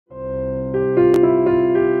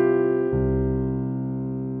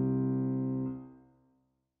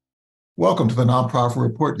Welcome to the Nonprofit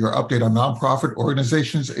Report, your update on nonprofit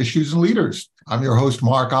organizations, issues, and leaders. I'm your host,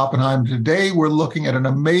 Mark Oppenheim. Today, we're looking at an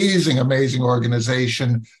amazing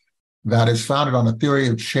organization that is founded on a theory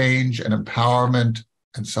of change and empowerment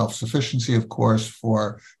and self-sufficiency, of course,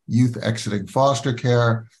 for youth exiting foster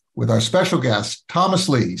care, with our special guest, Thomas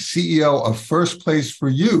Lee, CEO of First Place for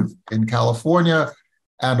Youth in California,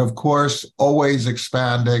 and of course, always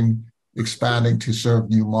expanding to serve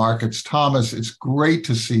new markets. Thomas, it's great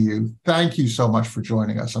to see you. Thank you so much for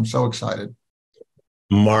joining us. I'm so excited.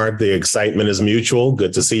 Mark, the excitement is mutual.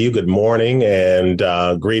 Good to see you. Good morning and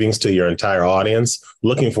greetings to your entire audience.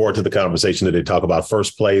 Looking forward to the conversation today, talk about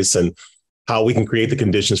First Place and how we can create the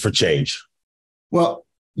conditions for change. Well,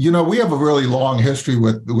 you know, we have a really long history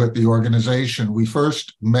with the organization. We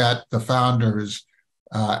first met the founders,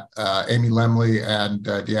 Amy Lemley and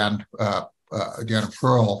Deanne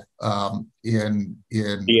Pearl Deanne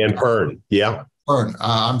Pern, yeah. Pern,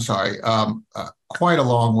 quite a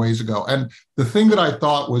long ways ago. And the thing that I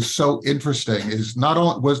thought was so interesting is not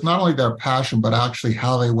only their passion, but actually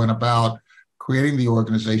how they went about creating the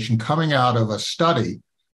organization, coming out of a study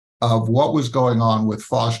of what was going on with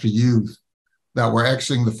foster youth that were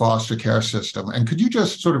exiting the foster care system. And could you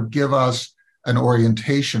just sort of give us an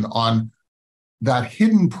orientation on that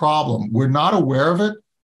hidden problem? We're not aware of it,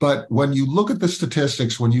 but when you look at the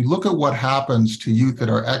statistics, when you look at what happens to youth that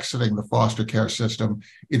are exiting the foster care system,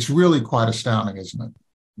 it's really quite astounding, isn't it?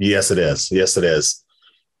 Yes, it is. Yes, it is.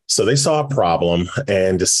 So they saw a problem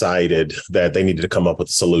and decided that they needed to come up with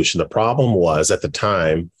a solution. The problem was at the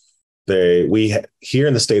time, here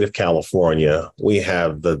in the state of California, we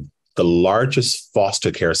have the largest foster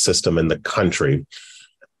care system in the country.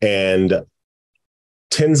 And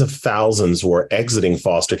tens of thousands were exiting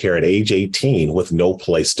foster care at age 18 with no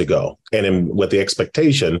place to go. And with the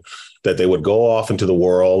expectation that they would go off into the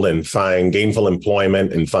world and find gainful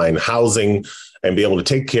employment and find housing and be able to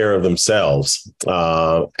take care of themselves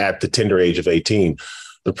at the tender age of 18.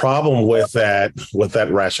 The problem with that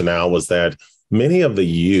rationale was that many of the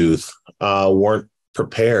youth weren't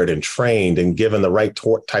prepared and trained and given the right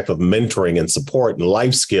type of mentoring and support and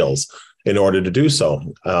life skills in order to do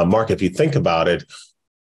so. Mark, if you think about it,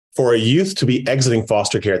 for a youth to be exiting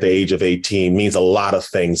foster care at the age of 18 means a lot of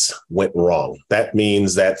things went wrong. That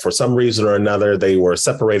means that for some reason or another, they were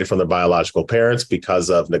separated from their biological parents because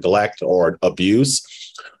of neglect or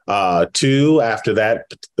abuse. Two, after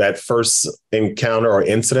that first encounter or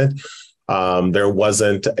incident, there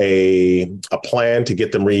wasn't a plan to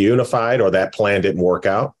get them reunified, or that plan didn't work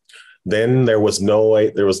out. Then there was no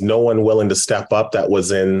one willing to step up that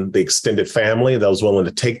was in the extended family that was willing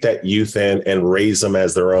to take that youth in and raise them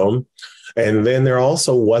as their own. And then there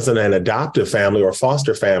also wasn't an adoptive family or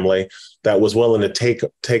foster family that was willing to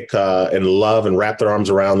take and love and wrap their arms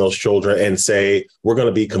around those children and say, we're going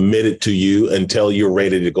to be committed to you until you're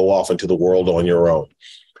ready to go off into the world on your own.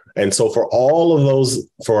 And so for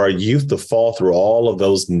our youth to fall through all of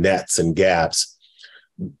those nets and gaps,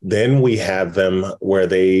 then we have them where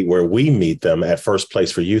we meet them at First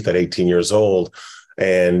Place for Youth at 18 years old.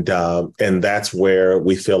 And that's where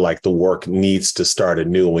we feel like the work needs to start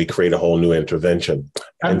anew, and we create a whole new intervention.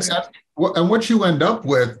 And what you end up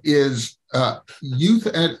with is youth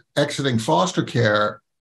exiting foster care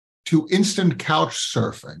to instant couch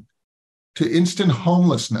surfing, to instant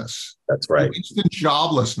homelessness. That's right. To instant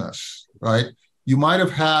joblessness, right? You might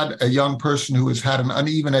have had a young person who has had an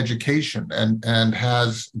uneven education and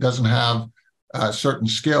doesn't have certain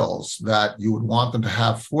skills that you would want them to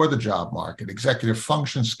have for the job market. Executive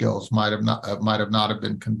function skills might have not have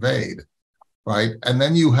been conveyed, right? And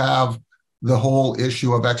then you have the whole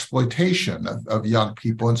issue of exploitation of young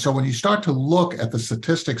people. And so when you start to look at the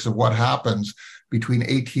statistics of what happens between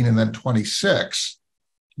 18 and then 26,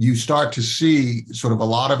 you start to see sort of a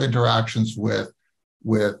lot of interactions with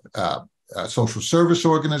social service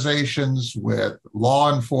organizations, with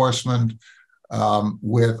law enforcement,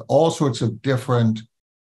 with all sorts of different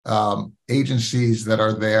agencies that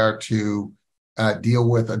are there to deal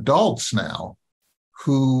with adults now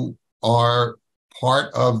who are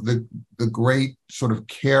part of the great sort of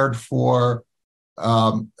cared for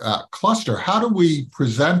cluster. How do we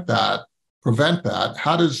prevent that?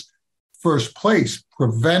 How does First Place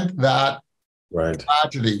prevent that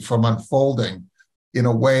tragedy from unfolding in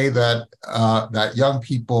a way that that young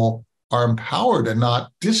people are empowered and not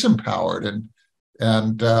disempowered,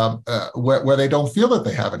 and where they don't feel that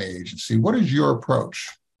they have any agency? What is your approach?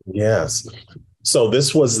 Yes. So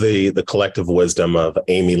this was the collective wisdom of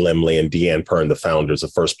Amy Lemley and Deanne Pern, the founders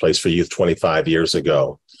of First Place for Youth 25 years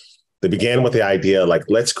ago. They began with the idea, like,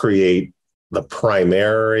 let's create the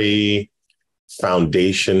primary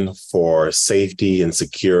foundation for safety and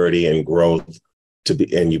security and growth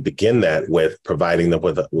and you begin that with providing them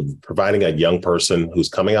with providing a young person who's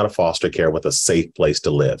coming out of foster care with a safe place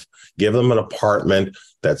to live. Give them an apartment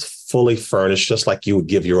that's fully furnished, just like you would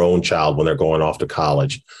give your own child when they're going off to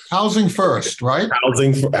college. Housing first, right?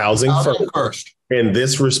 Housing first. In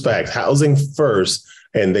this respect, housing first,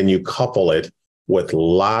 and then you couple it with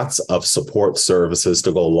lots of support services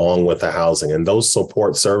to go along with the housing. And those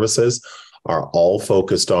support services are all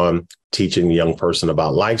focused on teaching the young person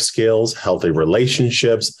about life skills, healthy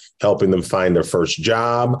relationships, helping them find their first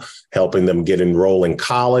job, helping them get enrolled in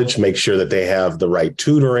college, make sure that they have the right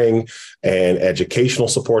tutoring and educational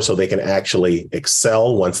support so they can actually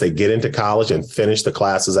excel once they get into college and finish the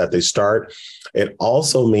classes that they start. It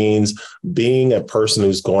also means being a person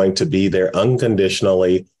who's going to be there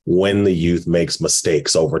unconditionally when the youth makes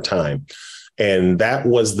mistakes over time. And that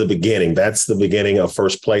was the beginning. That's the beginning of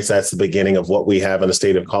First Place. That's the beginning of what we have in the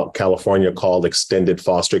state of California called extended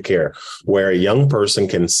foster care, where a young person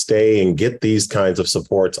can stay and get these kinds of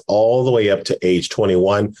supports all the way up to age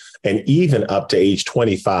 21 and even up to age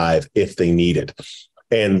 25 if they need it.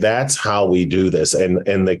 And that's how we do this.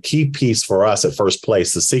 And the key piece for us at First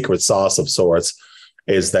Place, the secret sauce of sorts,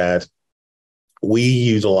 is that we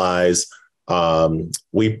utilize,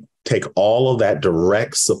 we take all of that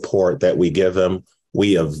direct support that we give them,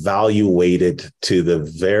 we evaluate it to the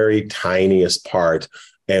very tiniest part,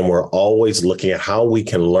 and we're always looking at how we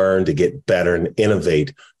can learn to get better and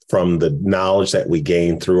innovate from the knowledge that we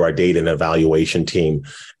gain through our data and evaluation team.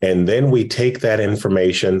 And then we take that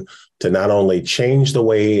information to not only change the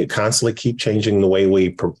way, constantly keep changing the way we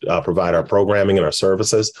provide our programming and our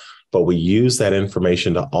services, but we use that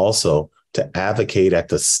information to also to advocate at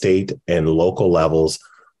the state and local levels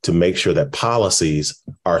to make sure that policies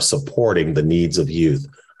are supporting the needs of youth.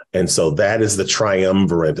 And so that is the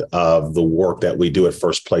triumvirate of the work that we do at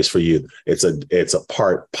First Place for Youth. It's a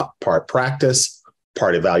part practice,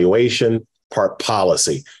 part evaluation, part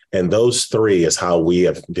policy. And those three is how we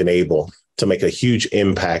have been able to make a huge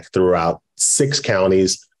impact throughout 6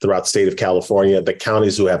 counties throughout the state of California, the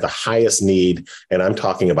counties who have the highest need. And I'm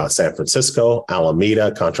talking about San Francisco,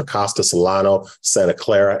 Alameda, Contra Costa, Solano, Santa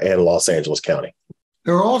Clara, and Los Angeles County.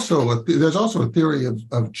 There's also a theory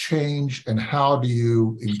of change and how do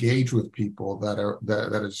you engage with people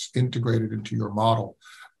that is integrated into your model.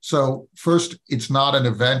 So first, it's not an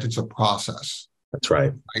event, it's a process. That's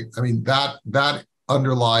right. I mean, that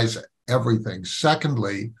underlies everything.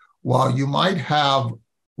 Secondly, while you might have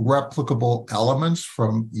replicable elements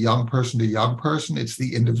from young person to young person, it's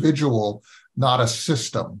the individual, not a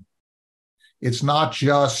system. It's not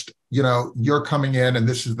just, you're coming in and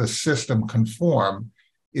this is the system conform.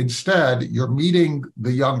 Instead, you're meeting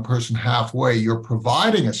the young person halfway. You're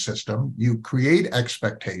providing a system. You create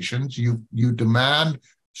expectations. You demand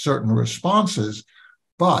certain responses,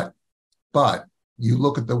 but you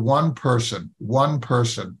look at the one person,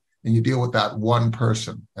 and you deal with that one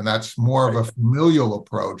person. And that's more of a familial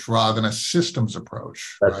approach rather than a systems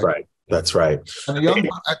approach. That's right. That's right.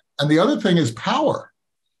 And the other thing is power.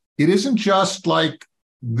 It isn't just like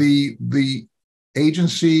the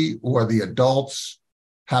agency or the adults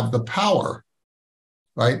have the power,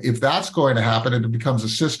 right? If that's going to happen, it becomes a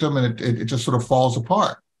system and it just sort of falls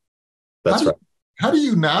apart. That's right. How do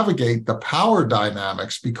you navigate the power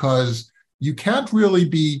dynamics? Because you can't really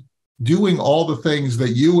be doing all the things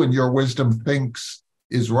that you and your wisdom thinks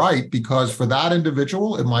is right, because for that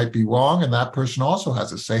individual, it might be wrong. And that person also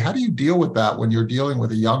has a say. How do you deal with that when you're dealing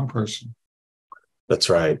with a young person? That's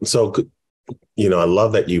right. So, I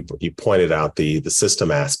love that you pointed out the system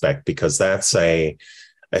aspect, because that's a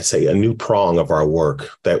new prong of our work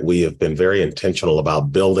that we have been very intentional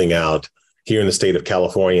about building out here in the state of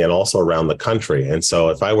California and also around the country. And so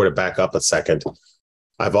if I were to back up a second,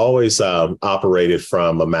 I've always operated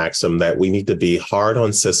from a maxim that we need to be hard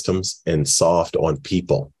on systems and soft on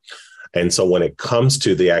people. And so when it comes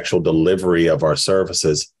to the actual delivery of our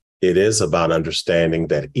services, it is about understanding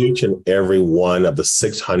that each and every one of the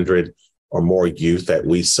 600 or more youth that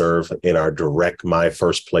we serve in our direct My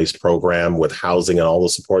First Place program with housing and all the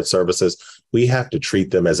support services, we have to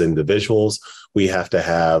treat them as individuals. We have to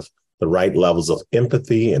have the right levels of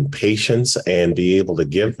empathy and patience and be able to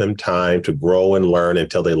give them time to grow and learn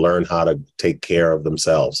until they learn how to take care of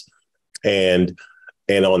themselves. And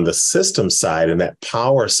on the system side and that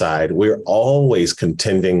power side, we're always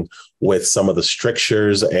contending with some of the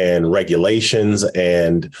strictures and regulations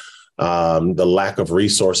and the lack of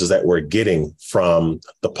resources that we're getting from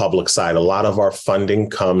the public side. A lot of our funding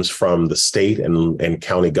comes from the state and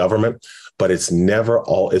county government, but it's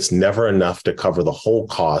never enough to cover the whole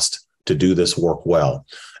cost to to do this work well.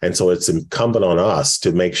 And so it's incumbent on us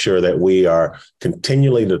to make sure that we are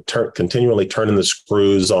continually turning the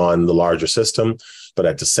screws on the larger system, but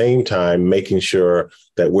at the same time, making sure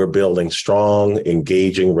that we're building strong,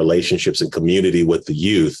 engaging relationships and community with the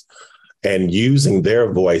youth and using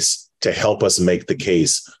their voice to help us make the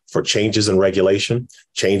case for changes in regulation,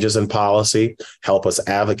 changes in policy, help us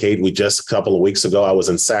advocate. A couple of weeks ago, I was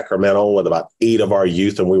in Sacramento with about 8 of our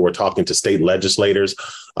youth, and we were talking to state legislators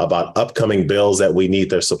about upcoming bills that we need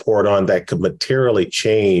their support on that could materially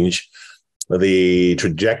change the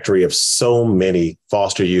trajectory of so many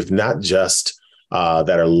foster youth, not just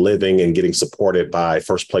that are living and getting supported by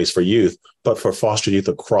First Place for Youth, but for foster youth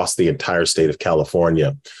across the entire state of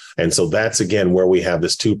California. And so that's, again, where we have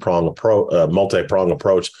this multi-pronged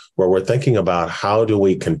approach, where we're thinking about how do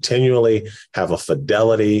we continually have a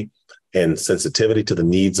fidelity and sensitivity to the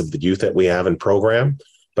needs of the youth that we have in program,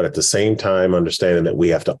 but at the same time, understanding that we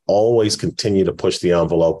have to always continue to push the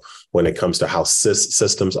envelope when it comes to how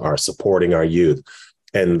systems are supporting our youth.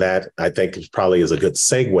 And that, I think, probably is a good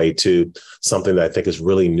segue to something that I think is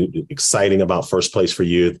really exciting about First Place for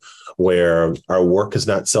Youth, where our work is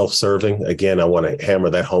not self-serving. Again, I want to hammer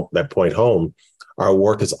that point home. Our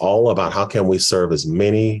work is all about how can we serve as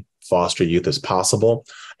many foster youth as possible.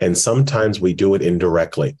 And sometimes we do it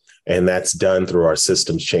indirectly, and that's done through our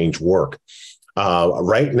systems change work.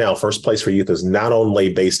 Right now, First Place for Youth is not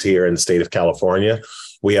only based here in the state of California.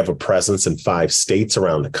 We have a presence in 5 states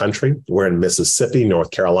around the country. We're in Mississippi,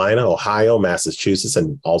 North Carolina, Ohio, Massachusetts,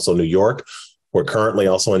 and also New York. We're currently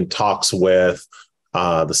also in talks with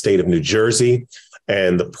the state of New Jersey.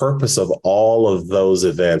 And the purpose of all of those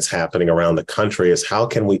events happening around the country is how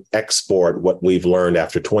can we export what we've learned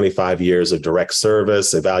after 25 years of direct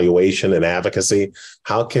service, evaluation, and advocacy?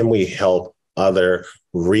 How can we help other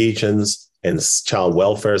regions and child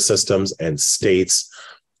welfare systems and states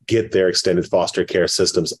get their extended foster care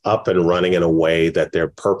systems up and running in a way that they're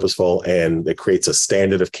purposeful and it creates a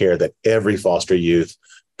standard of care that every foster youth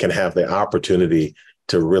can have the opportunity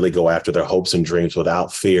to really go after their hopes and dreams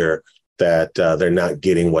without fear that they're not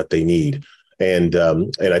getting what they need. And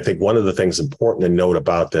I think one of the things important to note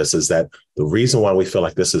about this is that the reason why we feel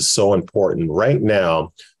like this is so important right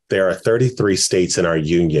now, there are 33 states in our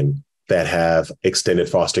union that have extended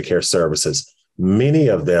foster care services. Many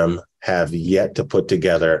of them have yet to put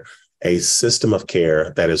together a system of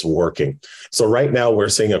care that is working. So right now we're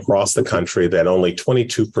seeing across the country that only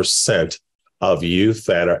 22% of youth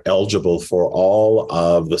that are eligible for all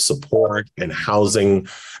of the support and housing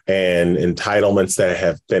and entitlements that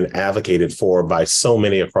have been advocated for by so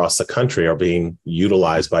many across the country are being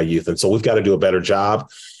utilized by youth. And so we've got to do a better job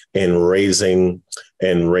in raising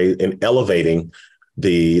and elevating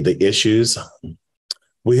the issues.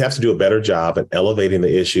 We have to do a better job at elevating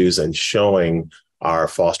the issues and showing our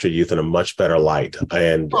foster youth in a much better light,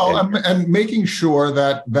 and making sure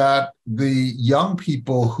that the young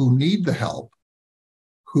people who need the help,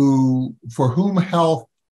 for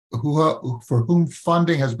whom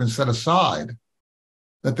funding has been set aside,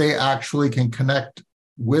 that they actually can connect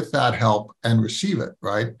with that help and receive it.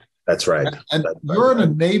 Right. That's right. And you're an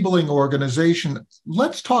enabling organization.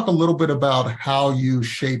 Let's talk a little bit about how you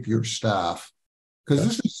shape your staff, because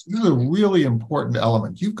this is a really important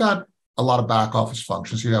element. You've got a lot of back office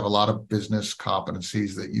functions. You have a lot of business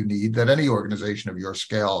competencies that you need, that any organization of your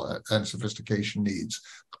scale and sophistication needs: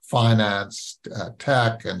 finance,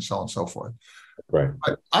 tech, and so on and so forth. Right.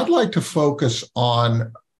 But I'd like to focus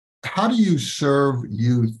on how do you serve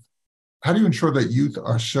youth? How do you ensure that youth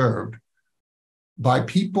are served by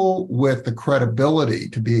people with the credibility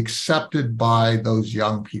to be accepted by those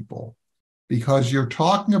young people? Because you're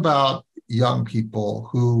talking about young people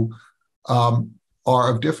who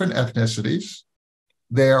are of different ethnicities.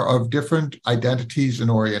 They are of different identities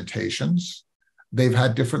and orientations. They've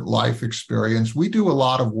had different life experience. We do a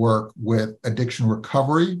lot of work with addiction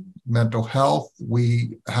recovery, mental health.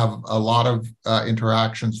 We have a lot of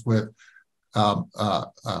interactions with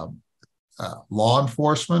law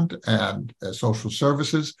enforcement and social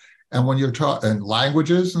services. And when you're talking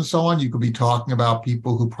languages and so on, you could be talking about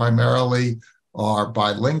people who primarily are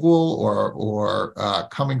bilingual or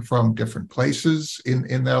coming from different places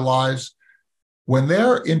in their lives. When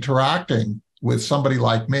they're interacting with somebody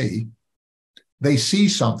like me, they see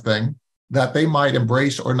something that they might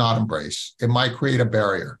embrace or not embrace. It might create a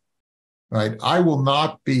barrier, right? I will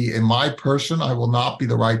not be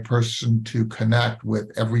the right person to connect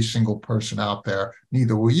with every single person out there.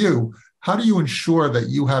 Neither will you. How do you ensure that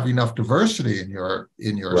you have enough diversity in your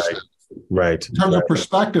right. staff? Right. In terms of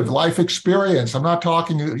perspective, life experience. I'm not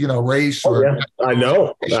talking, race or. Yeah. I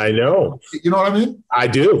know. You know what I mean? I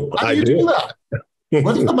do. How do you do that?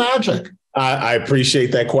 What's the magic? I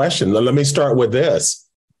appreciate that question. Let me start with this.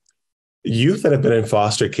 Youth that have been in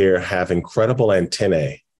foster care have incredible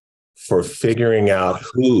antennae for figuring out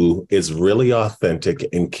who is really authentic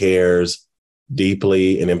and cares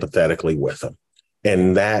deeply and empathetically with them.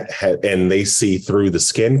 And and they see through the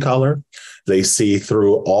skin color. They see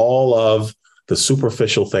through all of the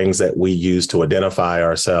superficial things that we use to identify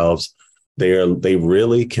ourselves. They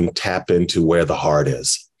really can tap into where the heart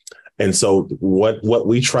is. And so what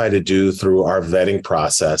we try to do through our vetting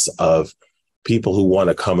process of people who want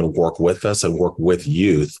to come and work with us and work with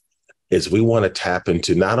youth is we want to tap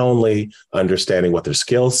into not only understanding what their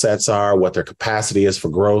skill sets are, what their capacity is for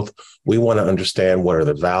growth. We want to understand what are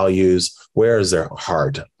their values, where is their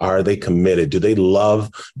heart? Are they committed? Do they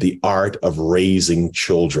love the art of raising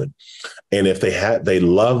children? And if they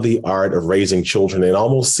love the art of raising children and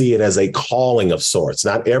almost see it as a calling of sorts.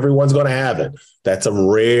 Not everyone's going to have it. That's a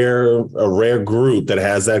rare group that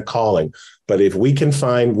has that calling. But if we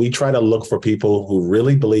try to look for people who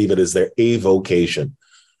really believe it is their avocation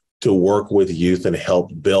to work with youth and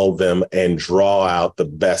help build them and draw out the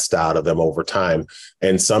best out of them over time.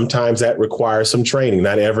 And sometimes that requires some training.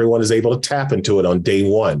 Not everyone is able to tap into it on day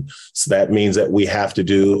one. So that means that we have to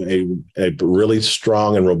do a really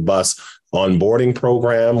strong and robust onboarding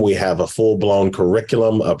program. We have a full-blown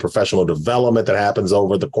curriculum of professional development that happens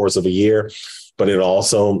over the course of a year. But it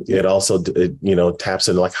also taps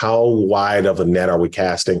into like how wide of a net are we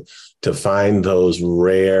casting to find those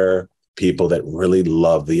rare people that really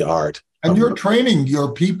love the art. And you're training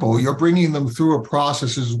your people, you're bringing them through a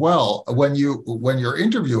process as well. When you're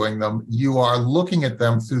interviewing them, you are looking at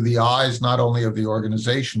them through the eyes, not only of the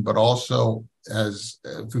organization, but also as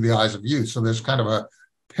through the eyes of youth. So there's kind of a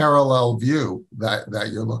parallel view that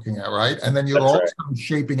you're looking at, right? And then you're That's also right.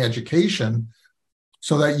 shaping education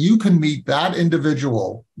so that you can meet that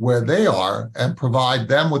individual where they are and provide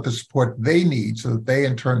them with the support they need so that they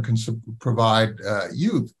in turn can provide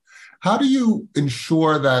youth. How do you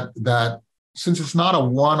ensure that since it's not a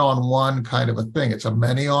one-on-one kind of a thing, it's a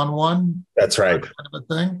many-on-one That's right. kind of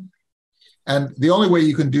a thing? And the only way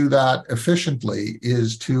you can do that efficiently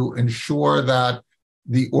is to ensure that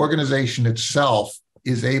the organization itself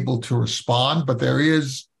is able to respond, but there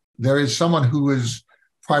is someone who is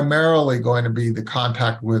primarily going to be the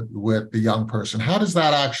contact with the young person. How does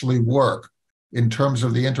that actually work in terms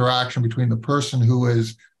of the interaction between the person who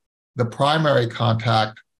is the primary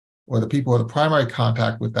contact or the people who are the primary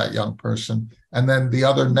contact with that young person, and then the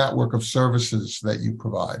other network of services that you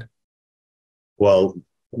provide? Well,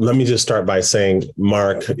 let me just start by saying,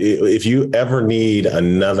 Mark, if you ever need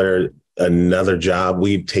another job,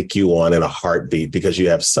 we'd take you on in a heartbeat because you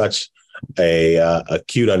have such a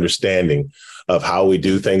acute understanding of how we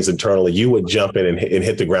do things internally. You would jump in and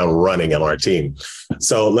hit the ground running on our team.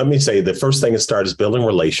 So let me say the first thing to start is building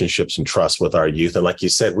relationships and trust with our youth. And like you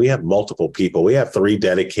said, we have multiple people. We have 3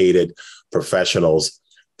 dedicated professionals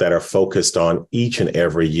that are focused on each and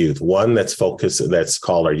every youth. One that's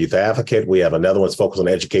called our youth advocate. We have another one that's focused on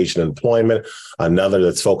education and employment, another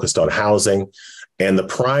that's focused on housing. And the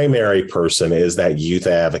primary person is that youth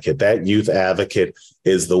advocate. That youth advocate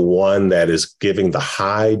is the one that is giving the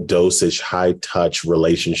high dosage, high touch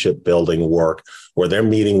relationship building work where they're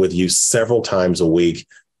meeting with you several times a week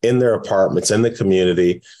in their apartments, in the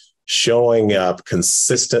community, showing up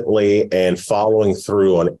consistently and following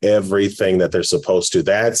through on everything that they're supposed to.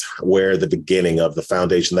 That's where the beginning of the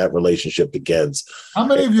foundation, that relationship begins. How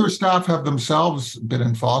many of your staff have themselves been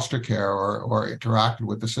in foster care or interacted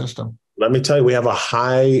with the system? Let me tell you, we have a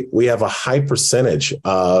high percentage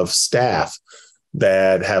of staff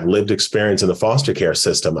that have lived experience in the foster care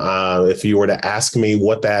system. If you were to ask me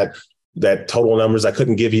what that total numbers, I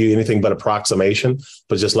couldn't give you anything but approximation.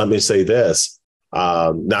 But just let me say this: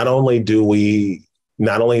 not only do we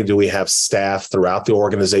have staff throughout the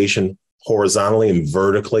organization, horizontally and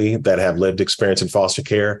vertically, that have lived experience in foster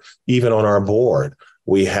care, even on our board,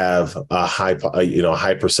 we have a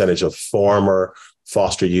high percentage of former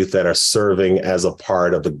foster youth that are serving as a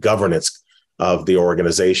part of the governance of the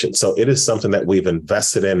organization. So it is something that we've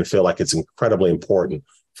invested in and feel like it's incredibly important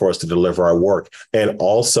for us to deliver our work and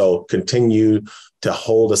also continue to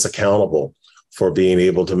hold us accountable for being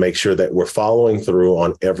able to make sure that we're following through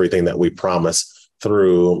on everything that we promise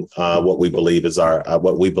through what we believe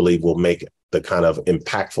will make the kind of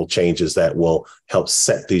impactful changes that will help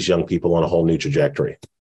set these young people on a whole new trajectory.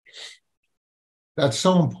 That's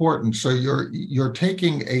so important. So you're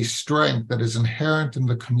taking a strength that is inherent in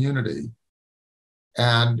the community,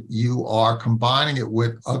 and you are combining it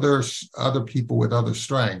with other people with other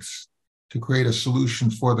strengths to create a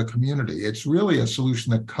solution for the community. It's really a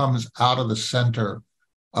solution that comes out of the center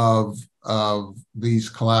of of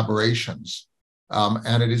these collaborations.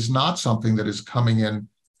 And it is not something that is coming in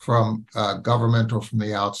from government or from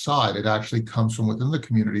the outside. It actually comes from within the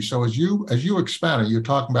community. So as you expand, and you're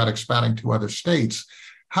talking about expanding to other states,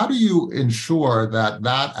 how do you ensure that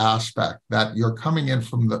that aspect, that you're coming in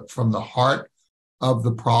from the heart of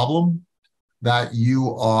the problem, that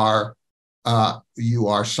you are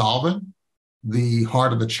solving, the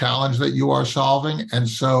heart of the challenge that you are solving, and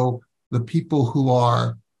so the people who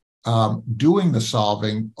are doing the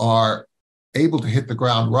solving are able to hit the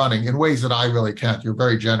ground running in ways that I really can't. You're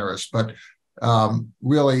very generous, but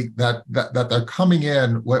really that they're coming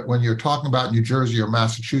in when you're talking about New Jersey or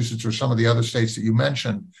Massachusetts or some of the other states that you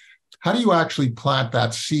mentioned. How do you actually plant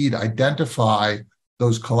that seed, identify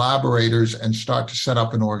those collaborators, and start to set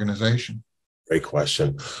up an organization? Great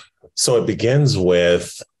question. So it begins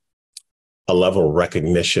with a level of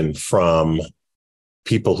recognition from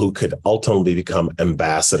people who could ultimately become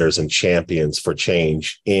ambassadors and champions for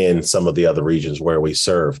change in some of the other regions where we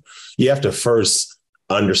serve. You have to first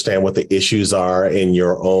understand what the issues are in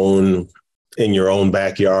your own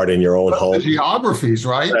backyard, in your own home. The geographies,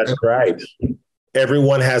 right? That's right.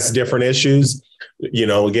 Everyone has different issues.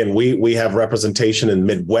 Again, we have representation in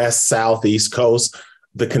Midwest, South, East Coast.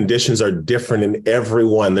 The conditions are different in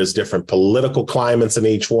everyone. There's different political climates in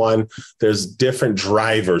each one. There's different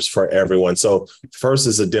drivers for everyone. So first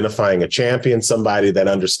is identifying a champion, somebody that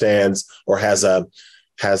understands or has a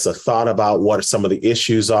thought about what some of the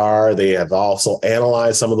issues are. They have also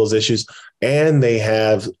analyzed some of those issues, and they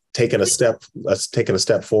have taken a step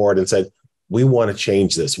forward and said, we want to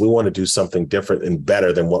change this. We want to do something different and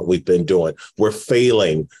better than what we've been doing. We're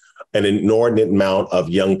failing an inordinate amount of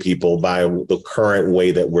young people by the current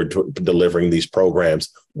way that we're delivering these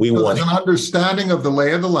programs. There's an understanding of the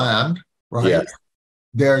lay of the land, right? Yes.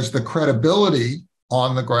 There's the credibility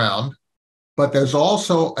on the ground, but there's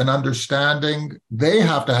also an understanding. They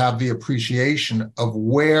have to have the appreciation of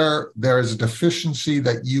where there is a deficiency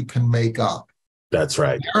that you can make up. That's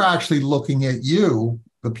right. They're actually looking at you,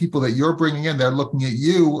 the people that you're bringing in, they're looking at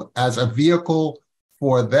you as a vehicle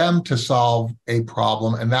for them to solve a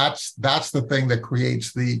problem. And that's the thing that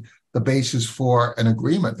creates the basis for an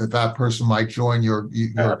agreement that person might join your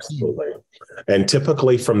Absolutely. team. And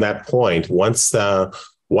typically from that point, once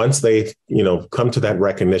they come to that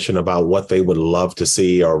recognition about what they would love to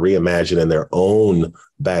see or reimagine in their own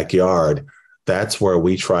backyard, that's where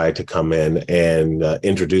we try to come in and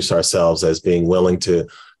introduce ourselves as being willing to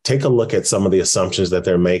take a look at some of the assumptions that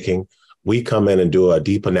they're making. We come in and do a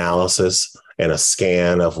deep analysis and a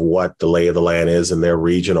scan of what the lay of the land is in their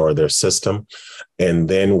region or their system. And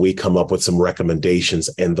then we come up with some recommendations.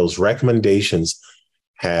 And those recommendations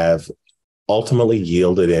have ultimately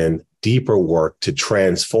yielded in deeper work to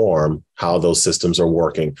transform how those systems are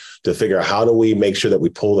working, to figure out how do we make sure that we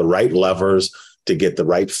pull the right levers to get the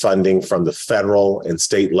right funding from the federal and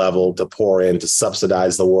state level to pour in to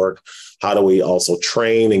subsidize the work. How do we also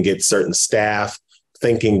train and get certain staff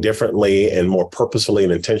thinking differently and more purposefully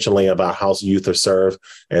and intentionally about how youth are served?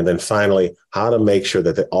 And then finally, how to make sure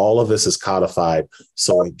that all of this is codified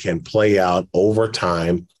so it can play out over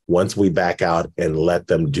time once we back out and let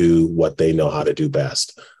them do what they know how to do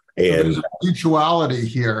best. And there's a mutuality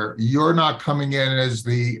here. You're not coming in as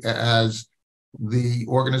the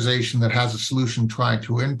organization that has a solution trying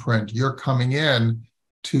to imprint. You're coming in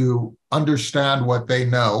to understand what they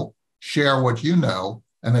know, share what you know,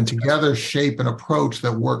 and then together shape an approach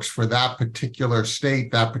that works for that particular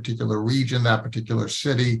state, that particular region, that particular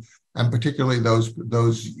city, and particularly those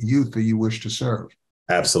youth that you wish to serve.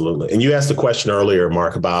 Absolutely. And you asked a question earlier,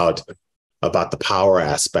 Mark, about the power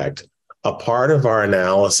aspect. A part of our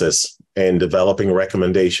analysis and developing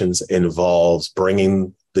recommendations involves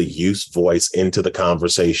bringing the youth's voice into the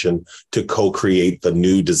conversation to co-create the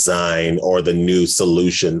new design or the new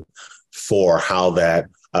solution for how that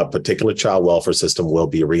a particular child welfare system will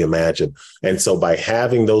be reimagined. And so by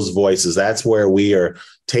having those voices, that's where we are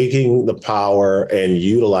taking the power and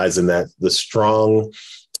utilizing the strong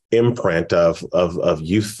imprint of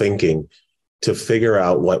youth thinking to figure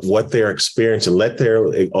out what they're experiencing, let their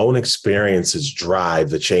own experiences drive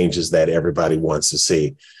the changes that everybody wants to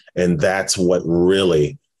see. And that's what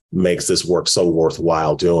really makes this work so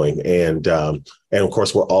worthwhile doing. And of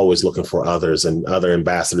course, we're always looking for others and other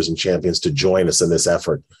ambassadors and champions to join us in this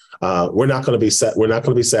effort. We're not going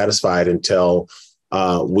to be satisfied until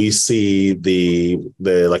we see the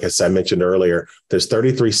like I mentioned earlier, there's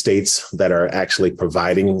 33 states that are actually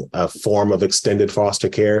providing a form of extended foster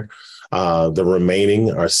care. The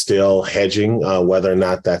remaining are still hedging whether or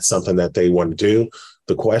not that's something that they want to do.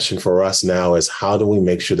 The question for us now is how do we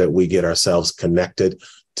make sure that we get ourselves connected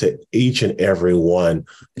to each and every one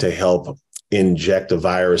to help inject a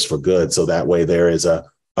virus for good. So that way there is a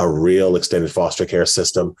real extended foster care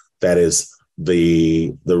system that is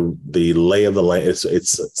the lay of the land.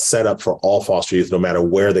 It's set up for all foster youth, no matter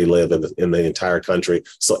where they live in the entire country,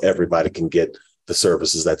 so everybody can get the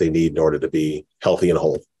services that they need in order to be healthy and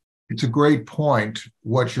whole. It's a great point.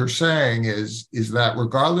 What you're saying is that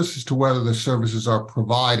regardless as to whether the services are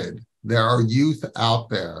provided, there are youth out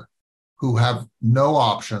there who have no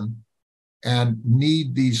option and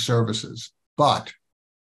need these services. But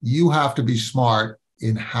you have to be smart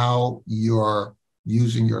in how you're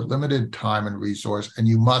using your limited time and resource, and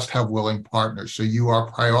you must have willing partners. So you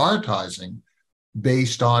are prioritizing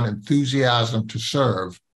based on enthusiasm to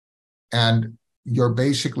serve. And you're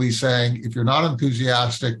basically saying, if you're not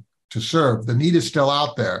enthusiastic to serve, the need is still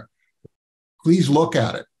out there. Please look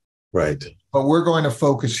at it. Right. But we're going to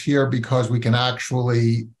focus here because we can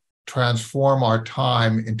actually transform our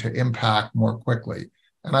time into impact more quickly.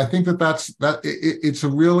 And I think it's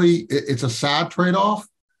a sad trade-off,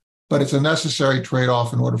 but it's a necessary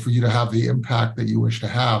trade-off in order for you to have the impact that you wish to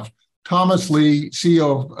have. Thomas Lee,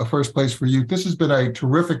 CEO of First Place for Youth, this has been a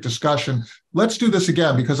terrific discussion. Let's do this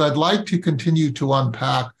again, because I'd like to continue to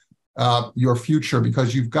unpack your future,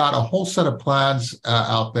 because you've got a whole set of plans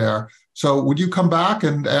out there. So would you come back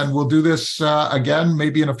and we'll do this again,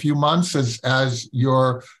 maybe in a few months as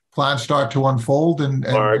your plans start to unfold?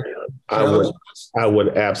 Mark, I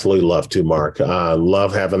would absolutely love to, Mark. I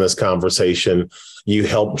love having this conversation. You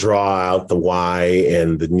help draw out the why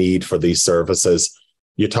and the need for these services.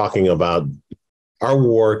 You're talking about our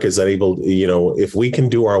work is able, if we can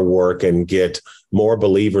do our work and get more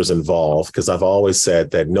believers involved, because I've always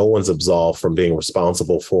said that no one's absolved from being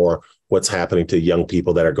responsible for what's happening to young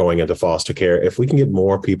people that are going into foster care. If we can get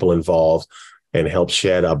more people involved and help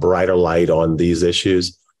shed a brighter light on these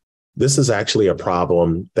issues, this is actually a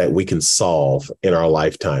problem that we can solve in our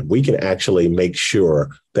lifetime. We can actually make sure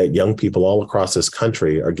that young people all across this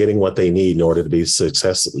country are getting what they need in order to be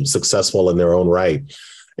successful in their own right.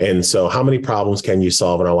 And so how many problems can you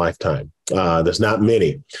solve in our lifetime? There's not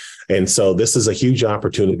many. And so this is a huge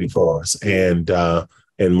opportunity for us. And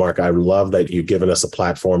Mark, I love that you've given us a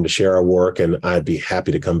platform to share our work, and I'd be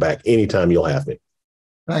happy to come back anytime you'll have me.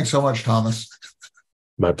 Thanks so much, Thomas.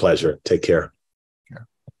 My pleasure. Take care.